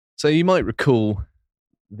So you might recall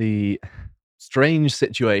the strange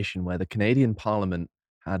situation where the Canadian Parliament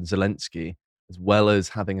had Zelensky, as well as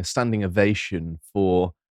having a standing ovation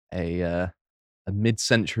for a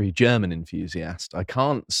mid-century German enthusiast. I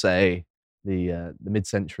can't say the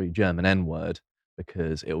mid-century German N word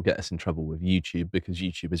because it will get us in trouble with YouTube because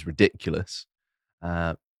YouTube is ridiculous.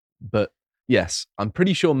 Uh, but yes, I'm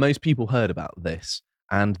pretty sure most people heard about this,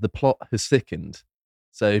 and the plot has thickened.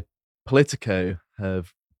 So Politico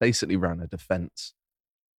have basically ran a defense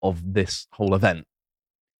of this whole event,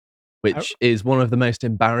 I, which is one of the most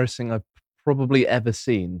embarrassing I've probably ever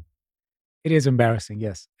seen. it is embarrassing,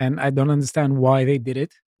 yes. And I don't understand why they did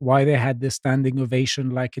it, why they had this standing ovation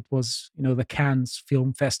like it was, the Cannes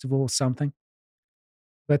Film Festival or something.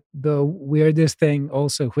 But the weirdest thing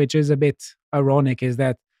also, which is a bit ironic, is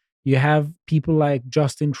that you have people like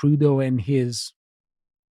Justin Trudeau and his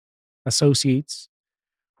associates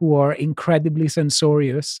who are incredibly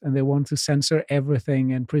censorious and they want to censor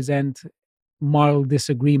everything and present moral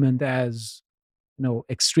disagreement as,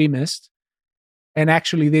 extremist. And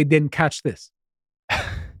actually, they didn't catch this.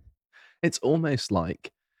 It's almost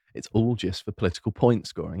like it's all just for political point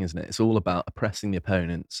scoring, isn't it? It's all about oppressing the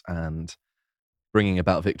opponents and bringing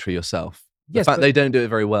about victory yourself. The Yes, fact but they don't do it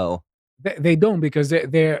very well. they don't because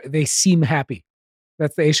they seem happy.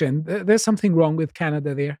 That's the issue. And there's something wrong with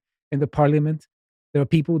Canada there in the parliament. There are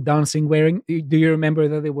people dancing, wearing. Do you remember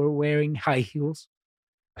that they were wearing high heels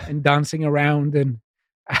and dancing around? And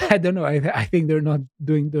I don't know. I think they're not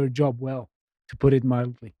doing their job well, to put it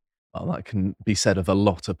mildly. Well, that can be said of a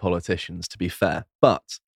lot of politicians, to be fair.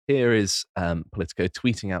 But here is Politico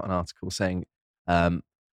tweeting out an article saying um,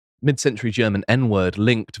 mid-century German N-word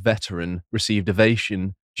linked veteran received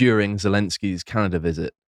ovation during Zelensky's Canada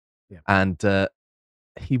visit. Yeah. And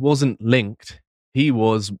he wasn't linked. He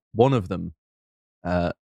was one of them.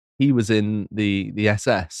 He was in the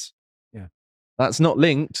SS. Yeah. That's not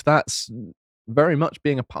linked. That's very much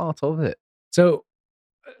being a part of it. So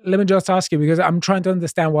let me just ask you, because I'm trying to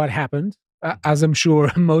understand what happened, as I'm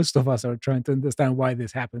sure most of us are trying to understand why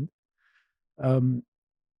this happened.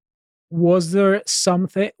 Was there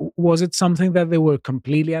something? Was it something that they were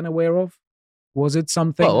completely unaware of? Was it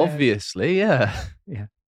something? Well, that, obviously, yeah. yeah.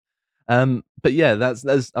 But yeah,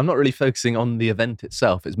 that's I'm not really focusing on the event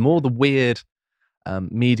itself. It's more the weird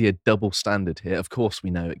media double standard here. Of course,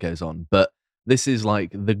 we know it goes on, but this is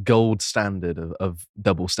like the gold standard of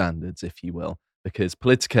double standards, if you will, because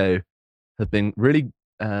Politico have been really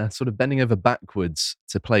sort of bending over backwards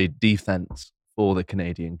to play defense for the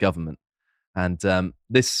Canadian government. And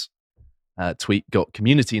this tweet got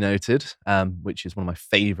community noted, which is one of my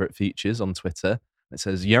favorite features on Twitter. It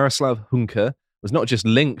says Yaroslav Hunka was not just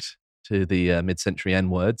linked to the mid-century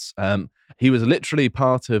N-words. He was literally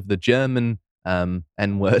part of the German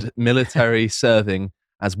N-word military serving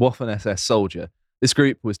as Waffen-SS soldier. This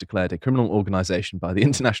group was declared a criminal organization by the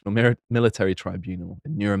International Military Tribunal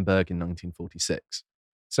in Nuremberg in 1946.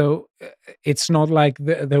 So it's not like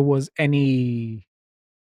there was any.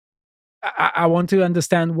 I want to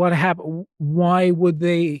understand what happened. Why would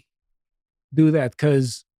they do that?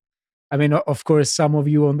 Because, I mean, of course, some of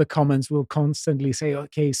you on the comments will constantly say,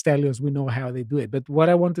 okay, Stelios, we know how they do it. But what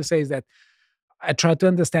I want to say is that I try to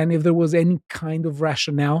understand if there was any kind of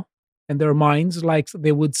rationale in their minds. Like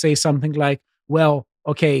they would say something like, well,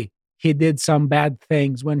 okay, he did some bad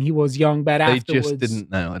things when he was young, but They afterwards. just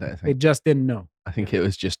didn't know, I don't think. They just didn't know. I think it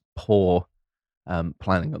was just poor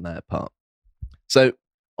planning on their part. So,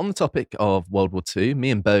 on the topic of World War II, me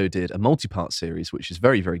and Bo did a multi-part series, which is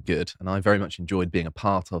very, very good. And I very much enjoyed being a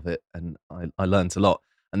part of it. And I learned a lot.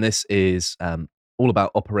 And this is all about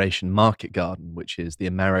Operation Market Garden, which is the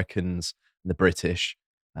Americans and the British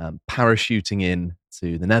parachuting in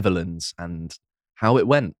to the Netherlands and how it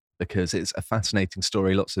went, because it's a fascinating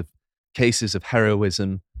story. Lots of cases of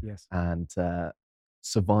heroism Yes. and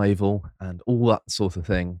survival and all that sort of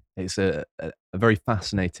thing. It's a very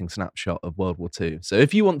fascinating snapshot of World War II. So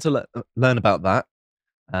if you want to learn about that,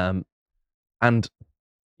 and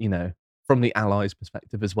from the Allies'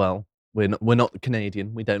 perspective as well, we're not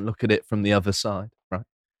Canadian. We don't look at it from the other side, right?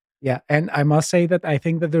 Yeah, and I must say that I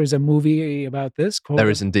think that there's a movie about this called There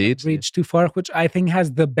is indeed. Bridge Too Far, which I think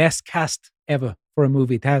has the best cast ever for a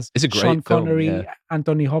movie. It has It's a great Sean film, Connery, yeah.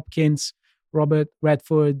 Anthony Hopkins, Robert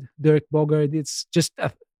Redford, Dirk Bogarde. It's just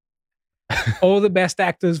all the best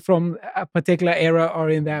actors from a particular era are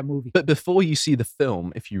in that movie. But before you see the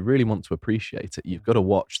film, if you really want to appreciate it, you've got to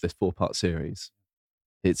watch this 4-part series.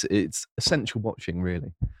 It's essential watching,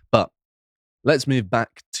 really. But let's move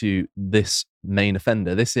back to this main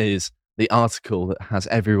offender. This is the article that has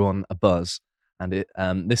everyone abuzz, and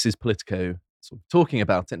this is Politico sort of talking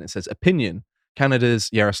about it. And it says, opinion: Canada's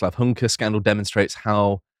Yaroslav Hunka scandal demonstrates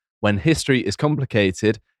how, when history is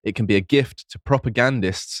complicated, it can be a gift to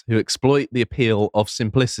propagandists who exploit the appeal of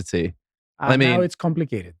simplicity. I Now mean, it's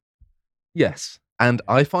complicated. yes. And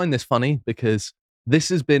Yeah. I find this funny because this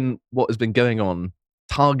has been what has been going on,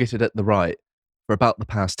 targeted at the right, for about the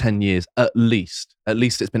past 10 years, at least. At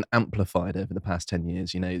least it's been amplified over the past 10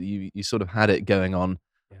 years. You know, you sort of had it going on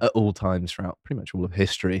Yeah. at all times throughout pretty much all of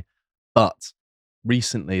history. But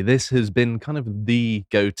recently, this has been kind of the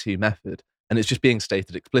go to method. And it's just being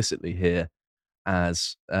stated explicitly here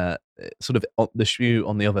as sort of the shoe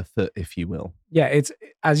on the other foot, if you will. Yeah, it's,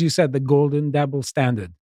 as you said, the golden double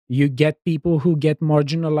standard. You get people who get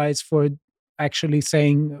marginalized for actually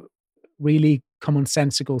saying really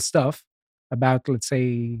commonsensical stuff about, let's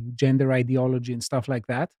say, gender ideology and stuff like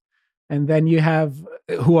that. And then you have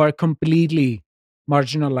who are completely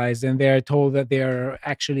marginalized and they're told that they're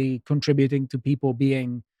actually contributing to people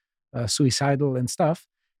being suicidal and stuff.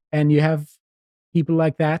 And you have people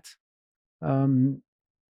like that, um,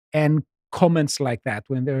 and comments like that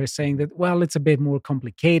when they're saying that, well, it's a bit more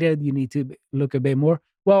complicated, you need to look a bit more.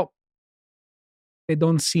 Well, they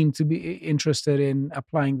don't seem to be interested in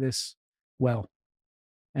applying this well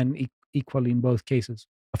and equally in both cases.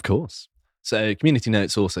 Of course. So, Community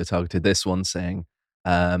Notes also targeted this one, saying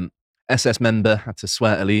um, SS member had to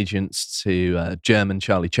swear allegiance to German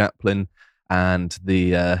Charlie Chaplin and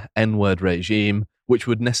the N word regime, which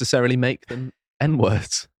would necessarily make them N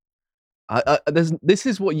words. This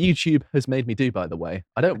is what YouTube has made me do, by the way.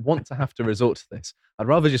 I don't want to have to resort to this. I'd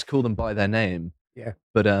rather just call them by their name. Yeah.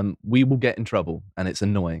 But we will get in trouble, and it's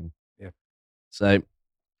annoying. Yeah. So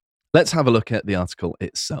let's have a look at the article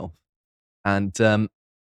itself. And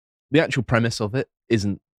the actual premise of it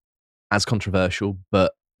isn't as controversial,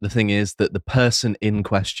 but the thing is that the person in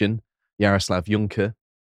question, Yaroslav Juncker,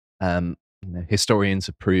 historians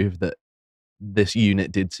have proved that this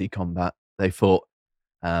unit did see combat. They fought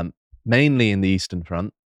mainly in the Eastern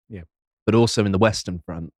Front, Yeah. but also in the Western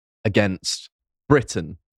Front against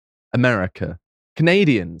Britain, America,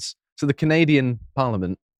 Canadians. So the Canadian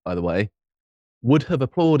Parliament, by the way, would have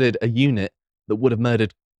applauded a unit that would have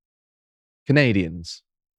murdered Canadians.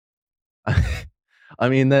 I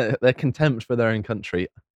mean, their contempt for their own country,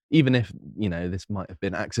 even if, this might have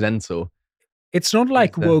been accidental. It's not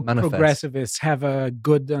like woke manifest. progressivists have a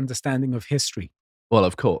good understanding of history. Well,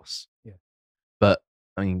 of course. Yeah. But,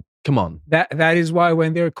 I mean, come on. That is why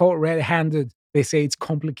when they're caught red-handed, they say it's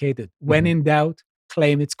complicated. When in doubt,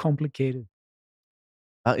 claim it's complicated.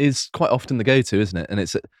 That is quite often the go-to, isn't it? And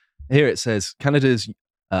here it says, Canada's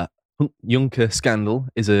Juncker scandal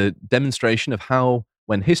is a demonstration of how,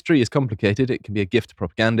 when history is complicated, it can be a gift to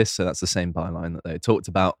propagandists. So that's the same byline that they talked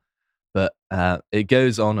about. But it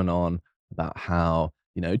goes on and on about how,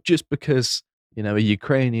 just because, a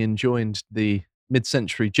Ukrainian joined the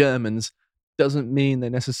mid-century Germans doesn't mean they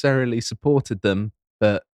necessarily supported them.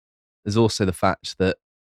 But there's also the fact that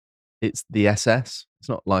it's the SS. It's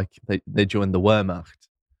not like they joined the Wehrmacht.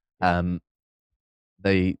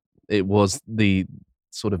 It was the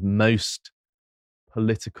sort of most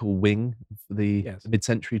political wing of the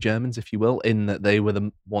mid-century Germans, if you will, in that they were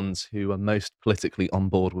the ones who were most politically on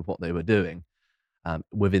board with what they were doing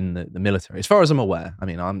within the military. As far as I'm aware, I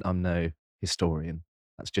mean, I'm no historian.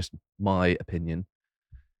 That's just my opinion.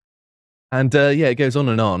 And it goes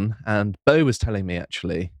on. And Bo was telling me,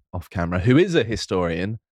 actually, off camera, who is a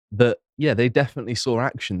historian, that, they definitely saw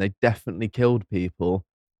action. They definitely killed people.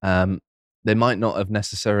 They might not have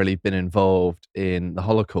necessarily been involved in the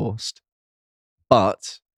Holocaust,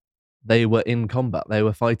 but they were in combat. They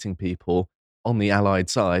were fighting people on the Allied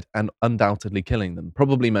side and undoubtedly killing them,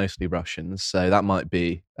 probably mostly Russians. So that might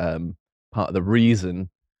be part of the reason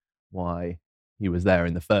why he was there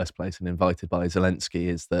in the first place and invited by Zelensky,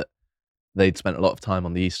 is that they'd spent a lot of time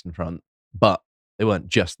on the Eastern Front, but they weren't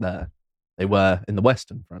just there. They were in the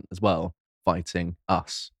Western Front as well, fighting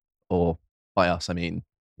us, or by us, I mean,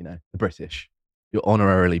 the British. You're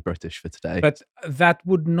honorarily British for today. But that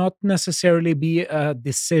would not necessarily be a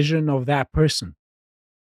decision of that person.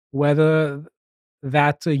 Whether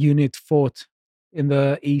that unit fought in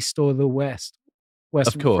the East or the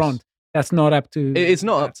Western Front, that's not up to... It's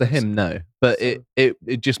not up to him, no. But so,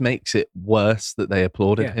 it just makes it worse that they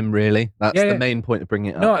applauded him, really. That's the main point of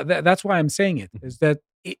bringing it up. No, that's why I'm saying it, is that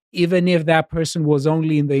even if that person was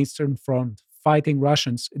only in the Eastern Front fighting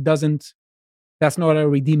Russians, that's not a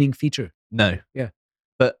redeeming feature. No. Yeah.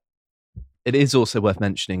 But it is also worth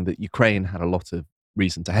mentioning that Ukraine had a lot of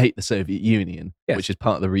reason to hate the Soviet Union, which is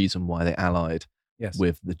part of the reason why they allied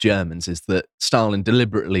with the Germans, is that Stalin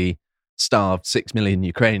deliberately starved 6 million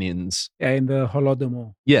Ukrainians. Yeah, in the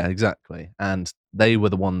Holodomor. Yeah, exactly. And they were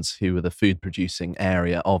the ones who were the food producing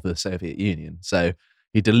area of the Soviet Union. So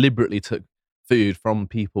he deliberately took food from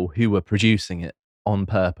people who were producing it on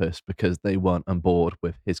purpose because they weren't on board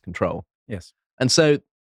with his control. Yes. And so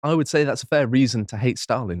I would say that's a fair reason to hate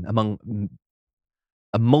Stalin among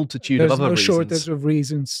a multitude of There's other no reasons. shortage of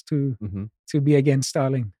reasons Mhm. to be against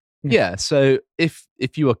Stalin. Yeah. Yeah. So if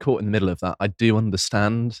you are caught in the middle of that, I do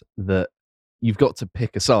understand that you've got to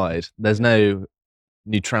pick a side. There's no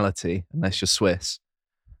neutrality unless you're Swiss.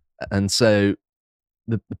 And so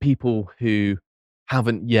the people who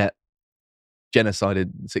haven't yet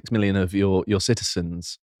genocided 6 million of your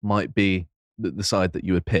citizens might be the side that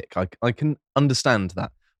you would pick. I can understand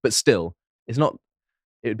that. But still, it's not,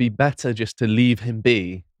 it would be better just to leave him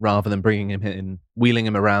be rather than bringing him in, wheeling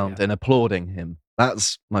him around Yeah. and applauding him.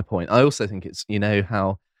 That's my point. I also think it's, you know,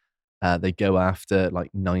 how they go after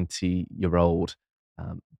like 90-year-old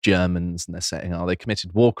Germans and they're saying, oh, they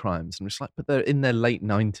committed war crimes. And it's like, but they're in their late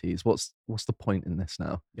 90s. What's the point in this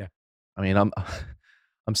now? Yeah. I mean,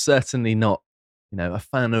 I'm certainly not, you know, a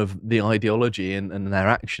fan of the ideology and their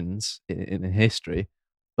actions in history.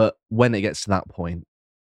 But when it gets to that point,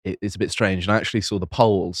 it's a bit strange. And I actually saw the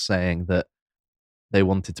polls saying that they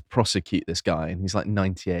wanted to prosecute this guy, and he's like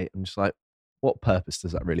 98. I'm just like, what purpose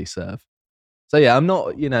does that really serve? So yeah, I'm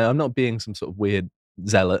not, you know, I'm not being some sort of weird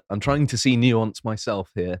zealot. I'm trying to see nuance myself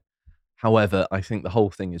here. However, I think the whole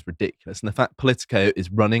thing is ridiculous, and the fact Politico is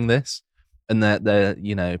running this, and they're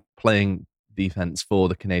you know playing defense for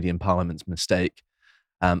the Canadian Parliament's mistake.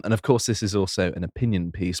 And of course, this is also an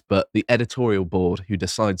opinion piece, but the editorial board, who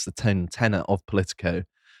decides the tenor of Politico,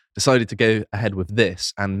 decided to go ahead with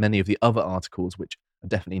this and many of the other articles, which are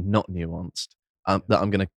definitely not nuanced, that I'm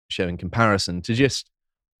going to show in comparison to just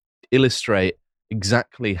illustrate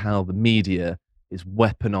exactly how the media is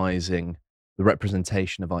weaponizing the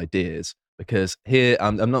representation of ideas. Because here,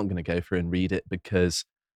 I'm not going to go through and read it because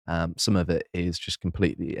some of it is just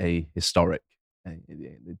completely ahistoric.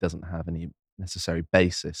 It doesn't have any necessary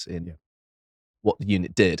basis in what the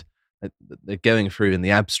unit did. They're going through in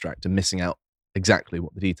the abstract and missing out exactly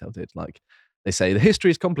what the detail did. Like they say, the history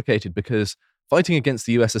is complicated because fighting against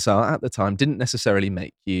the USSR at the time didn't necessarily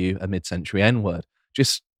make you a mid-century N-word.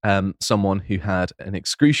 Just someone who had an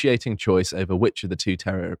excruciating choice over which of the two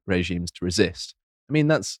terror regimes to resist. I mean,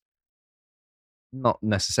 that's not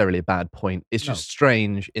necessarily a bad point. It's No. just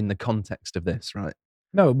strange in the context of this, right?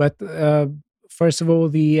 No, but first of all,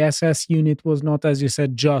 the SS unit was not, as you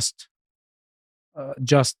said, just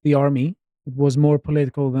the army. It was more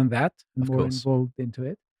political than that and Of more course. involved into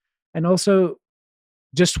it. And also,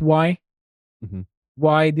 just why? Mhm.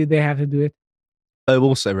 Why did they have to do it? Bo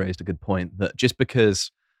also raised a good point that just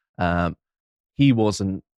because he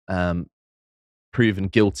wasn't proven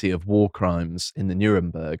guilty of war crimes in the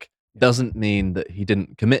Nuremberg doesn't mean that he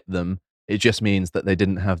didn't commit them. It just means that they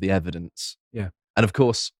didn't have the evidence. Yeah. And of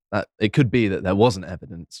course, it could be that there wasn't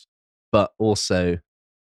evidence, but also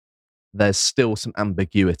there's still some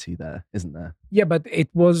ambiguity there, isn't there? Yeah, but it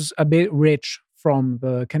was a bit rich from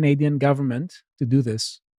the Canadian government to do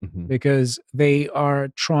this Mhm. because they are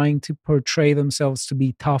trying to portray themselves to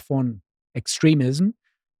be tough on extremism.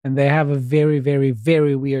 And they have a very, very,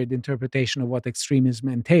 very weird interpretation of what extremism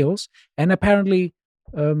entails. And apparently,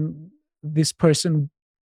 this person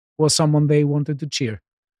was someone they wanted to cheer.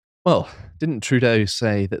 Well, didn't Trudeau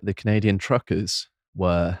say that the Canadian truckers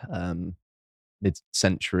were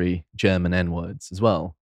mid-century German N-words as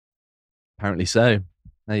well? Apparently so.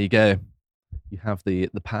 There you go. You have the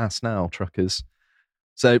past now, truckers.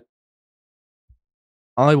 So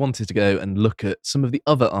I wanted to go and look at some of the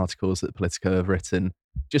other articles that Politico have written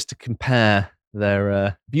just to compare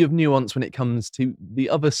their view of nuance when it comes to the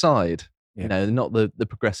other side, Yeah. you know, not the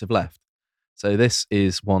progressive left. So this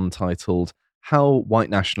is one titled How White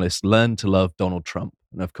Nationalists Learned to Love Donald Trump.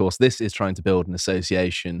 And of course, this is trying to build an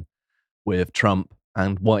association with Trump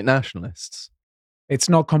and white nationalists. It's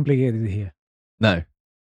not complicated here. No,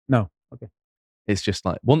 No. Okay. it's just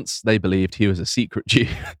like once they believed he was a secret Jew,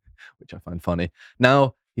 which I find funny.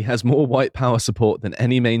 Now he has more white power support than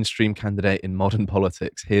any mainstream candidate in modern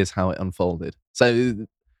politics. Here's how it unfolded. So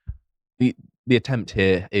the attempt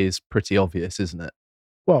here is pretty obvious, isn't it?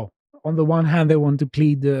 Well, on the one hand, they want to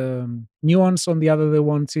plead nuance. On the other, they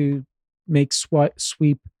want to make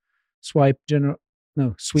Sweeping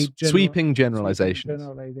generalizations.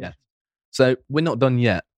 Yeah. So we're not done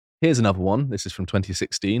yet. Here's another one. This is from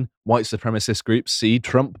 2016. White supremacist groups see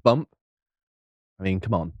Trump bump. I mean,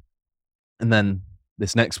 come on. And then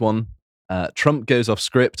this next one, Trump goes off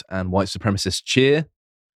script and white supremacists cheer.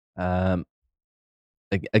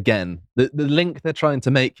 again, the link they're trying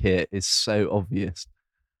to make here is so obvious.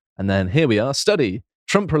 And then here we are. Study.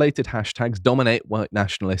 Trump-related hashtags dominate white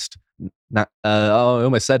nationalist. I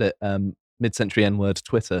almost said it. Mid-century N-word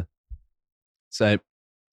Twitter. So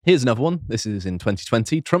here's another one. This is in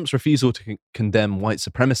 2020. Trump's refusal to condemn white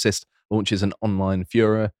supremacist launches an online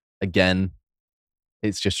furor. Again,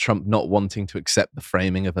 it's just Trump not wanting to accept the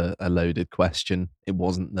framing of a loaded question. It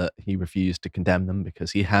wasn't that he refused to condemn them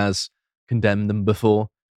because he has condemned them before.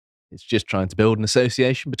 It's just trying to build an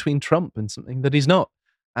association between Trump and something that he's not.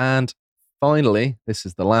 And finally, this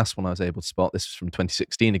is the last one I was able to spot. This is from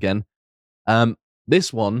 2016 again.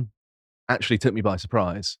 This one actually took me by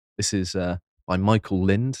surprise. This is by Michael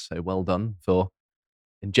Lind, so well done for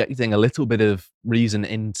injecting a little bit of reason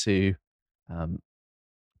into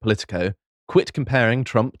Politico. Quit comparing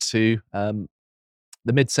Trump to the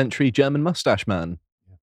mid-century German mustache man.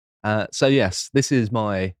 So yes, this is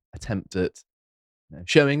my attempt at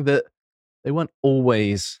showing that they weren't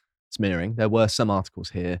always smearing. There were some articles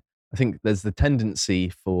here. I think there's the tendency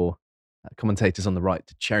for commentators on the right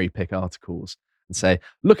to cherry pick articles and say,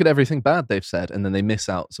 look at everything bad they've said, and then they miss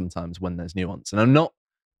out sometimes when there's nuance. And I'm not,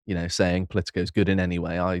 saying Politico's good in any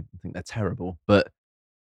way. I think they're terrible, but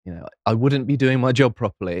I wouldn't be doing my job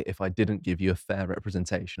properly if I didn't give you a fair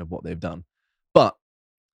representation of what they've done. But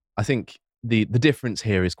I think the difference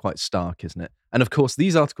here is quite stark, isn't it? And of course,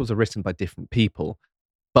 these articles are written by different people,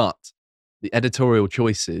 but the editorial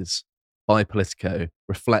choices by Politico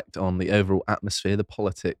reflect on the overall atmosphere, the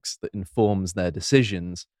politics that informs their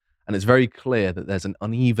decisions. And it's very clear that there's an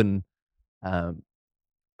uneven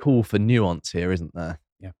call for nuance here, isn't there?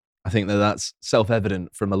 Yeah. I think that's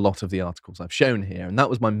self-evident from a lot of the articles I've shown here. And that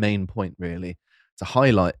was my main point, really, to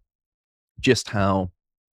highlight just how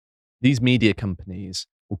these media companies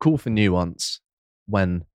will call for nuance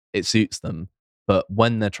when it suits them. But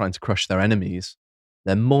when they're trying to crush their enemies,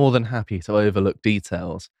 they're more than happy to overlook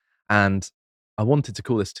details. And I wanted to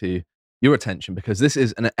call this to your attention because this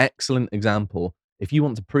is an excellent example. If you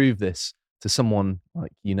want to prove this to someone,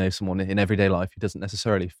 like someone in everyday life who doesn't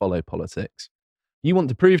necessarily follow politics, you want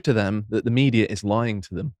to prove to them that the media is lying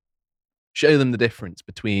to them. Show them the difference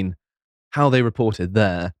between how they reported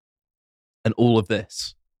there and all of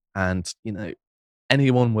this. And,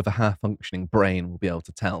 anyone with a half-functioning brain will be able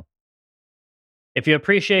to tell. If you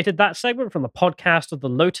appreciated that segment from the podcast of the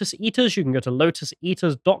Lotus Eaters, you can go to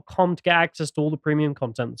lotuseaters.com to get access to all the premium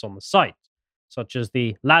content that's on the site, such as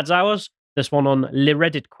the Lads Hours, this one on Le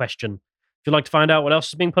Reddit question. If you'd like to find out what else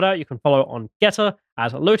is being put out, you can follow on Getter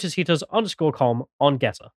at lotuseaters_com on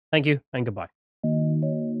Getter. Thank you and goodbye.